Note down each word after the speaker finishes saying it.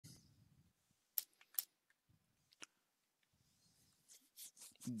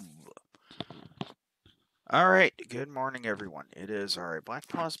Alright, good morning everyone. It is our Black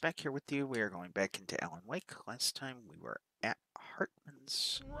Paws back here with you. We are going back into Alan Wake. Last time we were at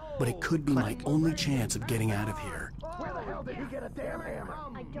Hartman's. But it could be my only chance of getting out of here. Where the hell did he get a damn hammer?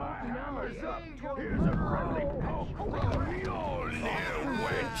 I don't know. Here's a friendly poke. You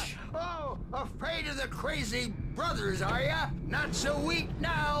witch! Oh, afraid of the crazy brothers, are ya? Not so weak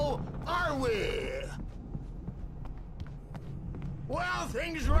now, are we? Well,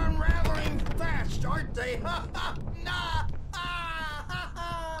 things are unraveling fast, aren't they? Ha ha! Nah! Ah, ha,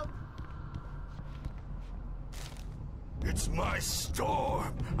 ha. It's my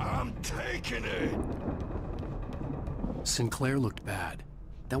storm. I'm taking it. Sinclair looked bad.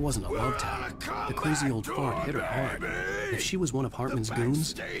 That wasn't a love tap. The crazy old fart hit her hard. If she was one of Hartman's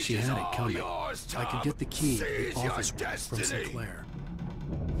goons, she had it coming. I could get the key to the office from Sinclair.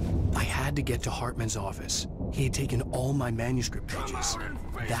 I had to get to Hartman's office. He had taken all my manuscript pages.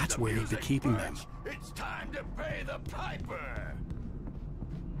 That's where he'd be keeping them. It's time to pay the piper.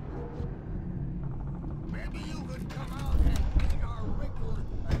 Maybe you could come out and beat our wrinkled,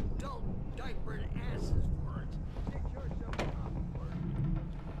 adult diapered asses for it. Stick yourself up for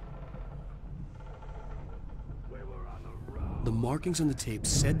it. The markings on the tape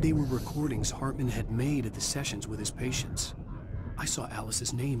said they were recordings Hartman had made at the sessions with his patients. I saw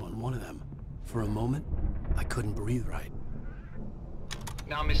Alice's name on one of them. For a moment, I couldn't breathe right.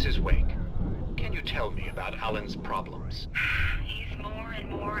 Now, Mrs. Wake, can you tell me about Alan's problems? He's more and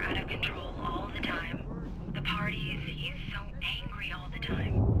more out of control all the time. The parties, he's so angry all the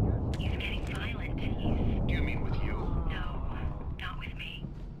time. He's getting violent. Do you mean with you? No, not with me.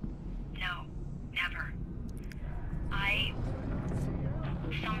 No, never.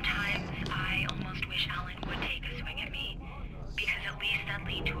 Sometimes I almost wish Alan would take a swing at me, because at least that'd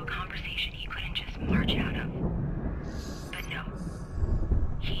lead to a conversation he couldn't just march out of. But no.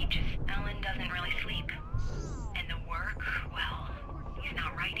 Alan doesn't really sleep. And the work, well, he's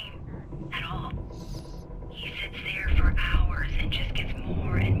not writing at all. He sits there for hours and just gets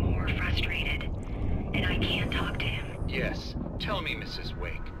more and more frustrated. And I can't talk to him. Yes. Tell me, Mrs.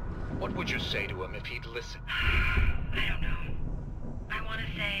 Wake, what would you say to him if he'd listen? I don't know. I want to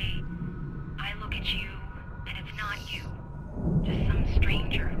say, I look at you, and it's not you. Just some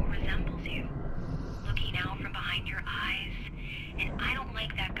stranger who resembles you. Looking out from behind your eyes, and I don't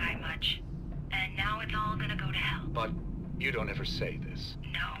like that guy much. And now it's all gonna go to hell. But you don't ever say this.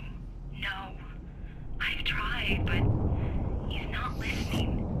 No. I've tried, but he's not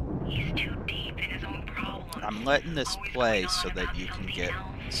listening. He's too deep in his own problems. I'm letting this Always play going so on that about you can something get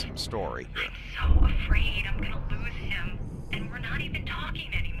else. some story here. I'm so afraid I'm gonna lose him. And we're not even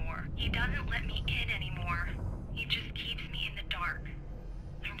talking anymore. He doesn't let me in anymore. He just keeps me in the dark.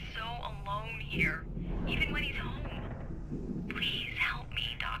 I'm so alone here, even when he's home. Please help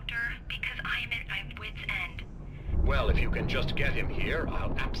me, Doctor, because I'm at my wit's end. Well, if you can just get him here,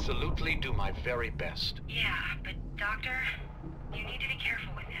 I'll absolutely do my very best. Yeah, but Doctor, you need to be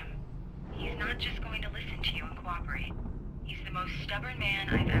careful with him. He's not just going to listen to you and cooperate. He's the most stubborn man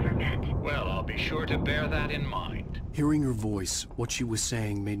I've ever met. Well, I'll be sure to bear that in mind. Hearing her voice, what she was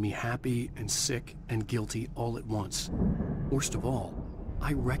saying made me happy and sick and guilty all at once. Worst of all,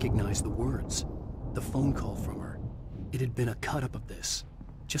 I recognized the words. The phone call from her. It had been a cut-up of this.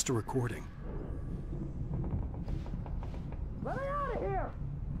 Just a recording. Let me out of here!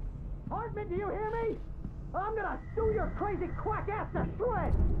 Hartman, do you hear me? I'm gonna sue your crazy quack ass to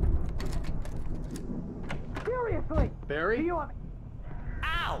shreds! Seriously! Barry? Do you have...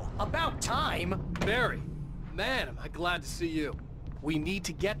 Ow! About time! Barry! Man, am I glad to see you. We need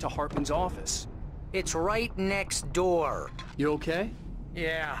to get to Hartman's office. It's right next door. You okay?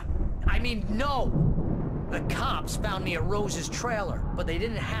 Yeah. I mean, no! The cops found me at Rose's trailer, but they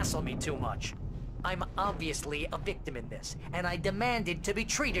didn't hassle me too much. I'm obviously a victim in this, and I demanded to be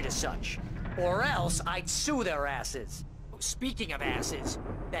treated as such. Or else I'd sue their asses. Speaking of asses,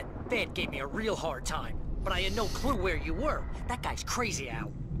 that Fed gave me a real hard time, but I had no clue where you were. That guy's crazy,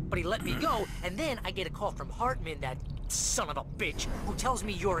 Al. But he let me go, and then I get a call from Hartman, that son of a bitch, who tells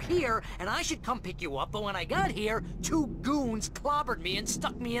me you're here, and I should come pick you up, but when I got here, two goons clobbered me and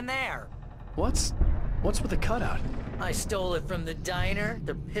stuck me in there. What's with the cutout? I stole it from the diner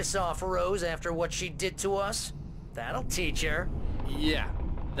to piss off Rose after what she did to us. That'll teach her. Yeah,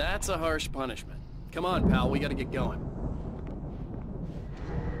 that's a harsh punishment. Come on, pal, we gotta get going.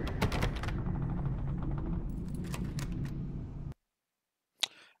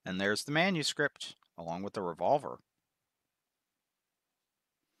 And there's the manuscript, along with the revolver.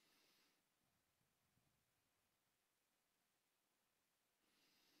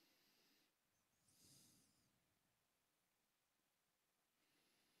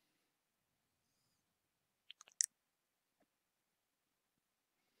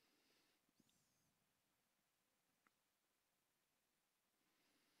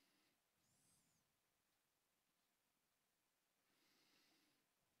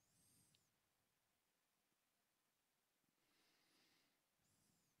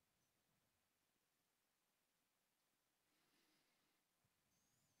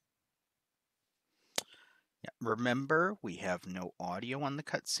 Remember, we have no audio on the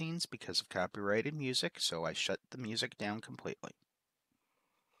cutscenes because of copyrighted music, so I shut the music down completely.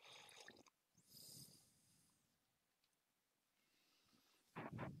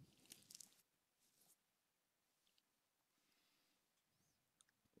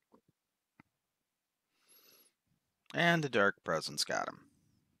 And the dark presence got him.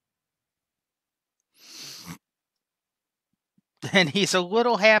 And he's a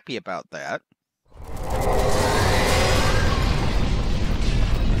little happy about that.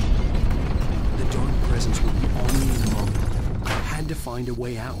 The dark presence would be on me in a moment. I had to find a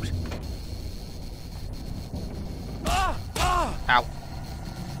way out. Ow.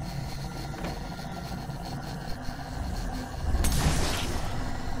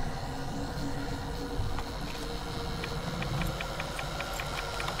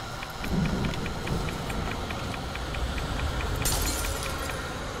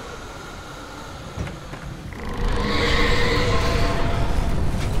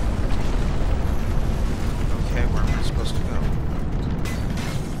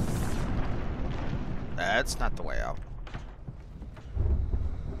 That's not the way out.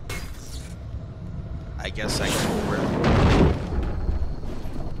 I guess I can go around.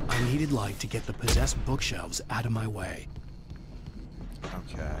 I needed light to get the possessed bookshelves out of my way.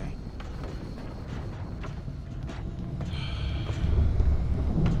 Okay.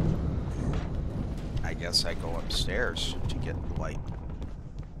 I guess I go upstairs to get the light.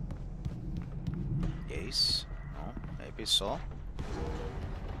 Yes. Oh, maybe so.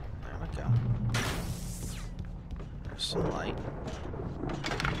 There we go. There's some light.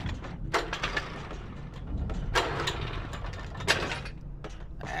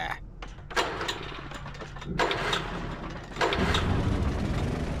 Ah.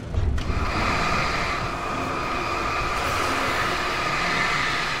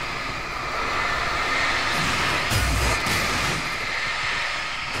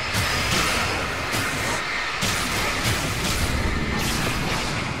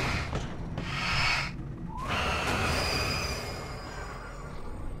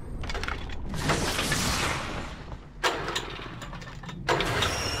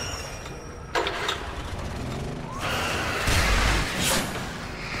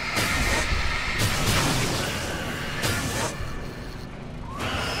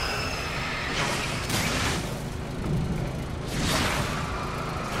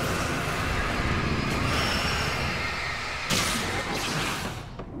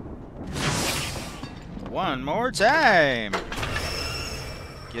 One more time.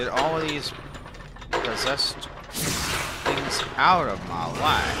 Get all of these possessed things out of my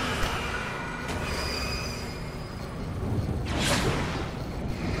life.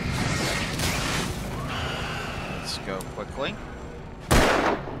 Let's go quickly.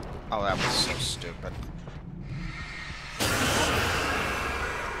 Oh, that was so stupid.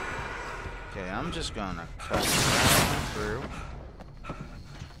 Okay, I'm just gonna cut through.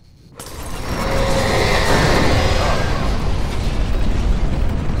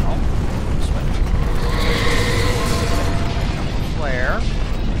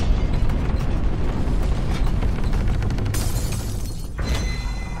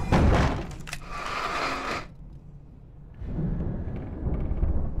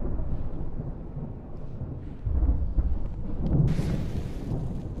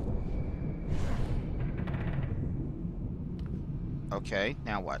 Okay,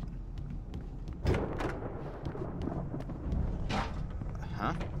 now what?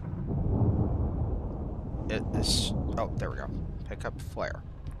 Huh? It is... Oh, there we go. Pick up flare.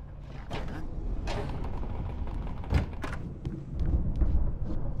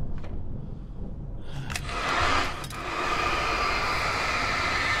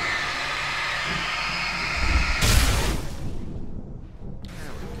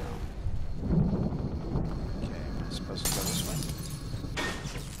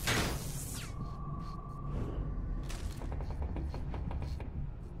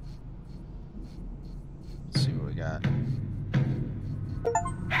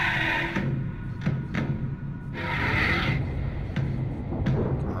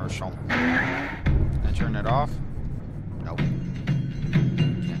 Commercial. Can I turn it off? Nope.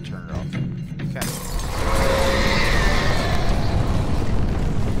 Can't turn it off. Okay.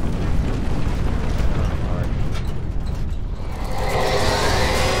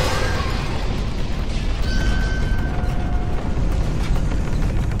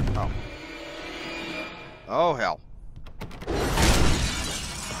 Oh. Oh, hell.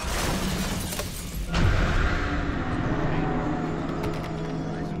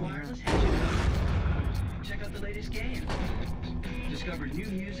 Check out the latest games. Discover new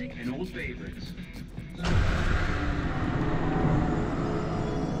music and old favorites.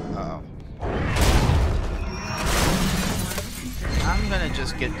 Uh-oh. I'm gonna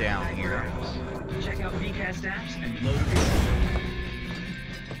just get down here. Check out VCast apps and load.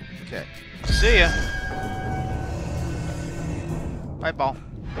 Okay. See ya. Bye, ball.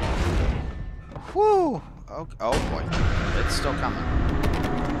 Whew. Oh, oh boy. It's still coming.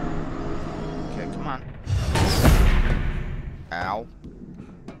 Okay, come on. Ow.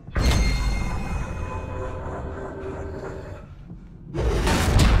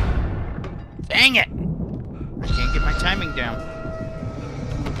 Dang it! I can't get my timing down.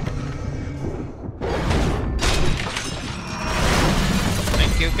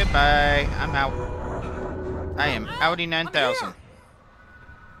 Thank you, goodbye. I'm out. I am outie 9000.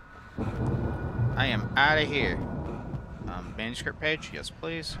 I am out of here. Manuscript page? Yes,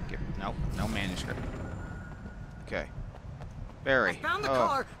 please. Nope, no manuscript. Okay. Barry. I found the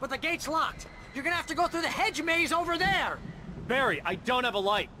car, but the gate's locked. You're gonna have to go through the hedge maze over there. Barry, I don't have a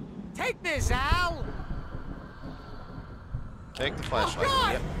light. Take this, Al. Take the flashlight. Oh,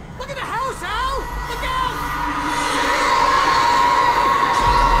 God! Yep. Look at the house, Al! Look out!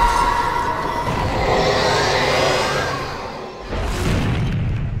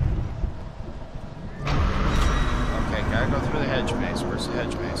 Okay, gotta go through the hedge maze. Where's the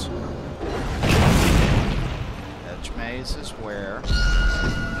hedge maze? Hedge maze is where?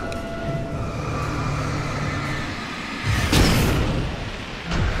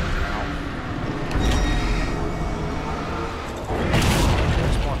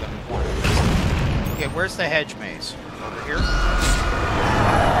 Okay, where's the hedge maze? Over here?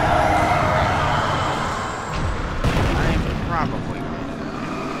 I'm probably going to die.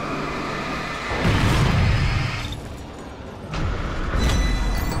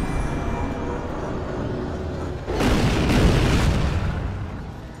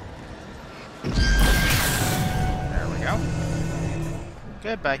 There we go.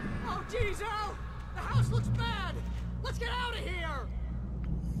 Goodbye. Oh, jeez, Al! The house looks bad! Let's get out of here!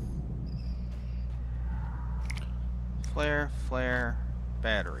 Flare,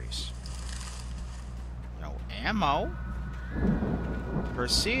 batteries. No ammo.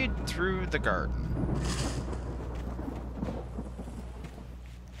 Proceed through the garden.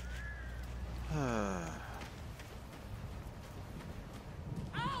 Al,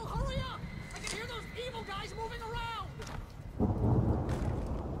 hurry up! I can hear those evil guys moving around!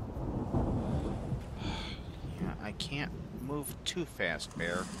 Yeah, I can't move too fast,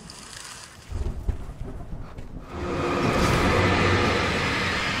 Bear.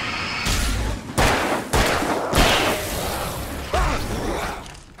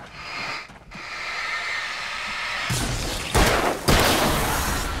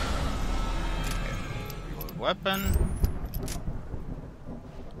 Weapon.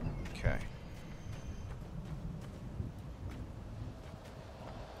 Okay.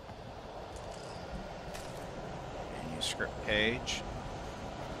 Manuscript page.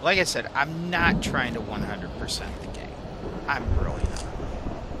 Like I said, I'm not trying to 100% the game. I'm really not.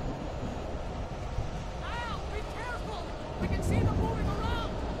 Al, be careful! I can see them moving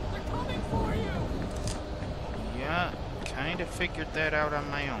around! They're coming for you! Yeah, kind of figured that out on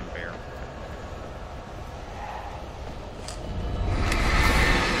my own, Bear.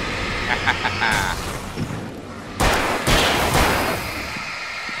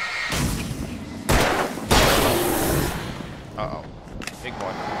 Uh-oh. Big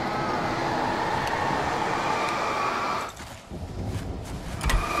boy.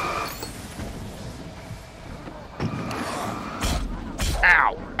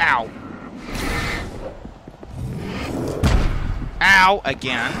 Ow! Ow! Ow!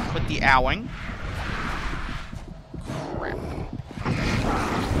 Again, with the owing. Crap. I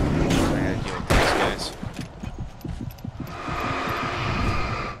gotta deal with these guys.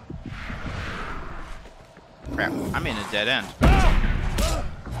 Crap, I'm in a dead end.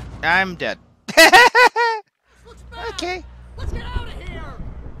 I'm dead. Okay. Let's get out of here!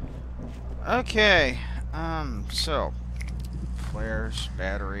 Okay. So. Flares,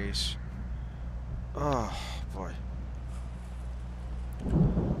 batteries. Oh, boy.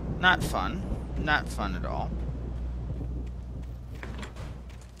 Not fun. Not fun at all.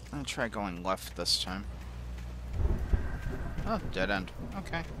 I'm gonna try going left this time. Oh, dead end.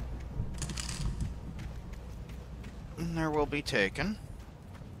 Okay. And there will be taken.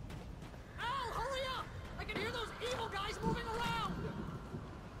 Al, hurry up! I can hear those evil guys moving around!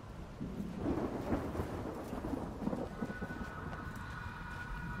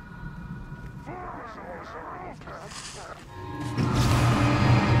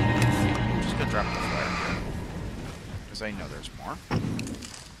 Just gonna drop the flare here. Because I know there's more.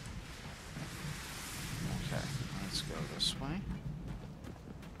 this way.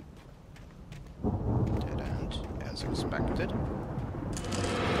 Dead end, as expected.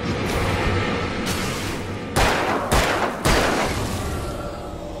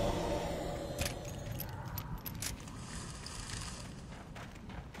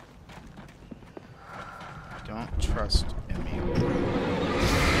 Don't trust Emil.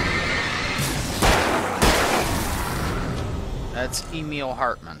 That's Emil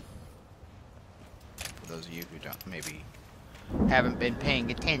Hartman. For those of you who don't, maybe haven't been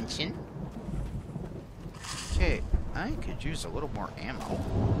paying attention. Okay, I could use a little more ammo.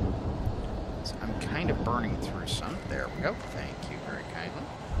 So I'm kind of burning through some. There we go. Thank you very kindly.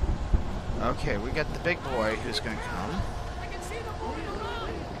 Okay, we got the big boy who's going to come. I can see them moving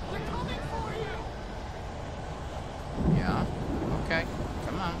around. They're coming for you. Yeah. Okay.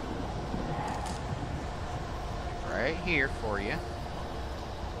 Come on. Right here for you.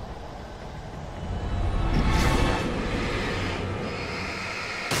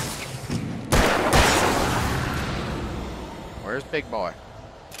 Where's Big Boy?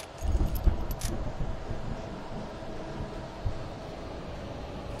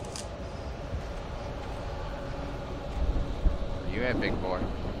 Where you at, Big Boy?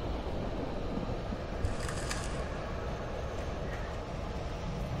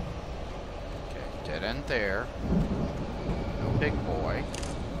 Okay, dead end there. No Big Boy.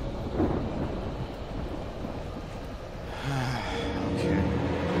 Okay.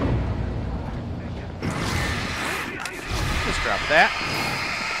 Just drop that.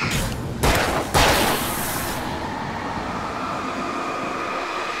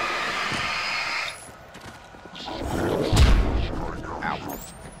 Ow.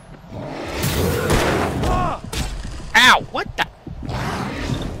 Ow! What the?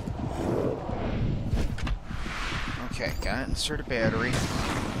 Okay, gotta insert a battery.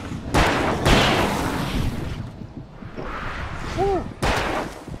 Whew.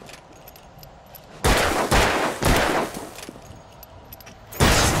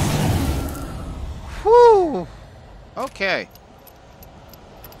 Whew. Okay.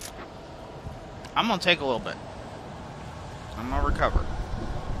 I'm gonna take a little bit. I'm gonna recover.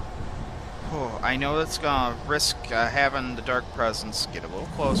 Whew. I know that's gonna risk having the dark presence get a little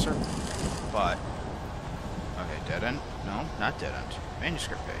closer, but... Okay, dead end. No, not dead end.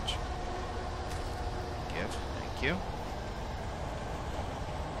 Manuscript page. Give. Thank you.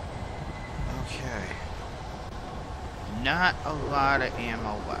 Okay. Not a lot of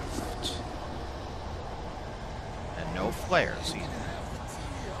ammo left. And no flares either.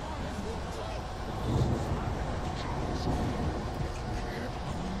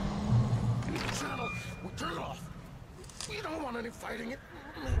 Turn it off. We don't want any fighting. It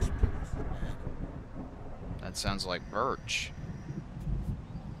That sounds like Birch.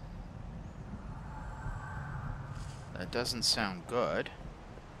 That doesn't sound good.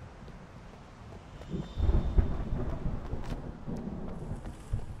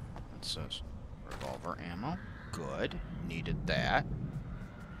 It says revolver ammo. Good. Needed that.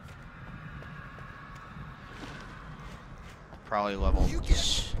 Probably level. You get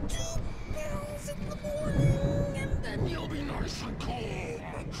 2 pills in the morning, and then you'll be nice and calm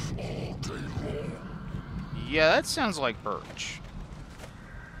all day long. Yeah, that sounds like Birch.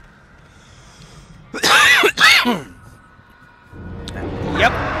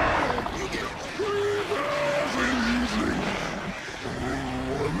 Yep.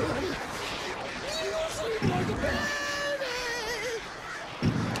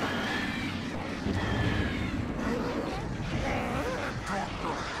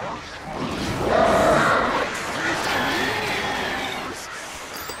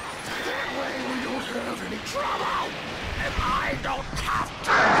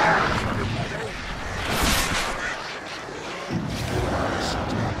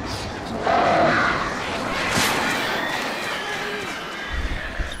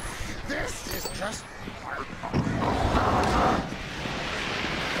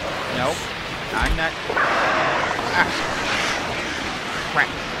 Nope. I'm not. Ah. Crap.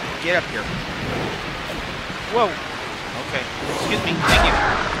 Get up here. Whoa. Okay. Excuse me. Thank you.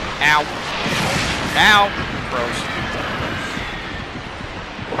 Ow. Ow. Gross.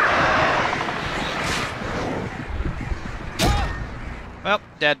 Well,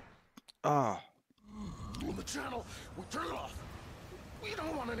 dead. Oh. On the channel, we'll turn it off. We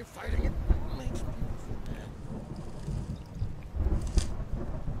don't want any fighting. It makes me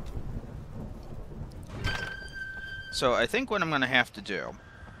So I think what I'm going to have to do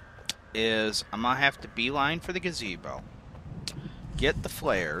is I'm going to have to beeline for the gazebo, get the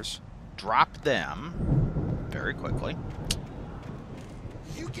flares, drop them very quickly.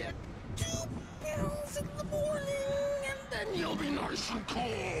 You get 2 pills in the morning, and you'll be nice and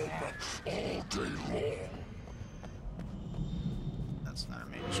calm all day long. That's not a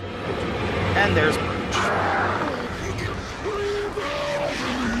major. And there's Birch.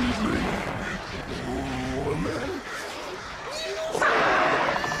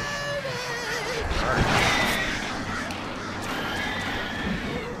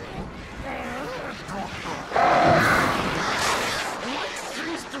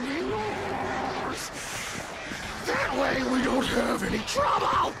 That way we don't have any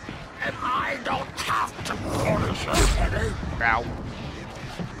trouble, and I don't have to punish anybody. Ow.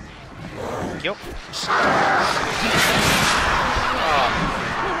 Yep.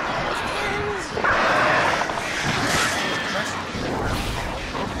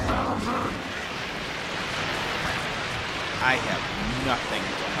 I have nothing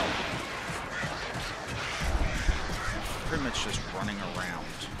to help. Pretty much just running around.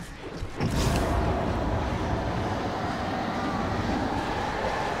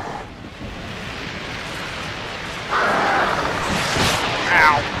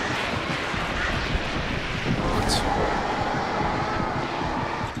 Ow!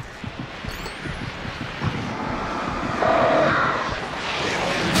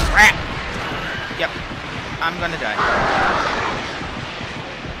 Rat! Yep. I'm gonna die.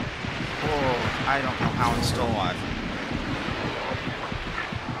 Oh, I don't know how I'm still alive.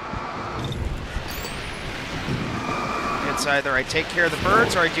 It's either I take care of the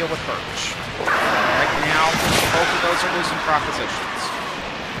birds or I deal with Birch. Right now, both of those are losing propositions.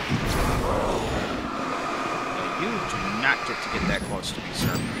 You do not get to get that close to me,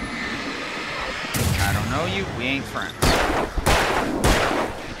 sir. I don't know you, we ain't friends.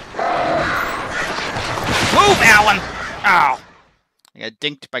 Move, Alan! Ow! I got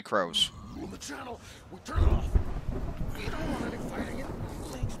dinked by crows. On the channel, we turn it off. We don't want any fighting.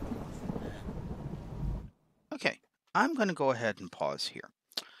 Okay, I'm going to go ahead and pause here.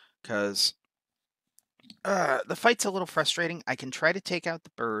 Because the fight's a little frustrating. I can try to take out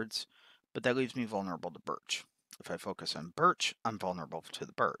the birds, but that leaves me vulnerable to Birch. If I focus on Birch, I'm vulnerable to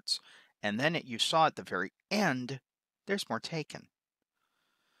the birds. And then you saw at the very end, there's more taken.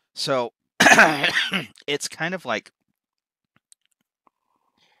 So, it's kind of like...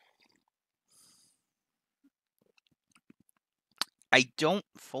 I don't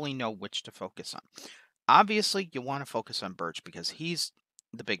fully know which to focus on. Obviously, you want to focus on Birch because he's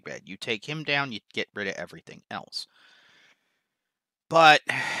the big bad. You take him down, you get rid of everything else. But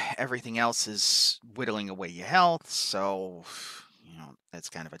everything else is whittling away your health, so, you know, that's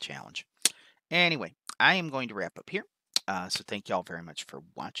kind of a challenge. Anyway, I am going to wrap up here. So thank you all very much for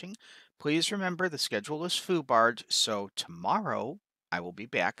watching. Please remember the schedule is foobarred, so tomorrow I will be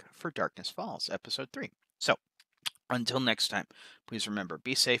back for Darkness Falls, Episode 3. So, until next time, please remember,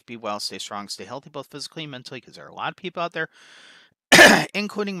 be safe, be well, stay strong, stay healthy, both physically and mentally, because there are a lot of people out there,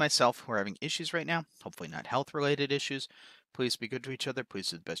 including myself, who are having issues right now, hopefully not health-related issues. Please be good to each other. Please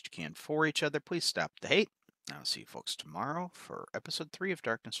do the best you can for each other. Please stop the hate. I'll see you folks tomorrow for Episode 3 of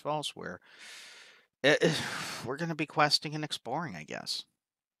Darkness Falls, where we're going to be questing and exploring, I guess.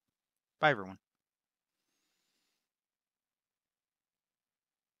 Bye, everyone.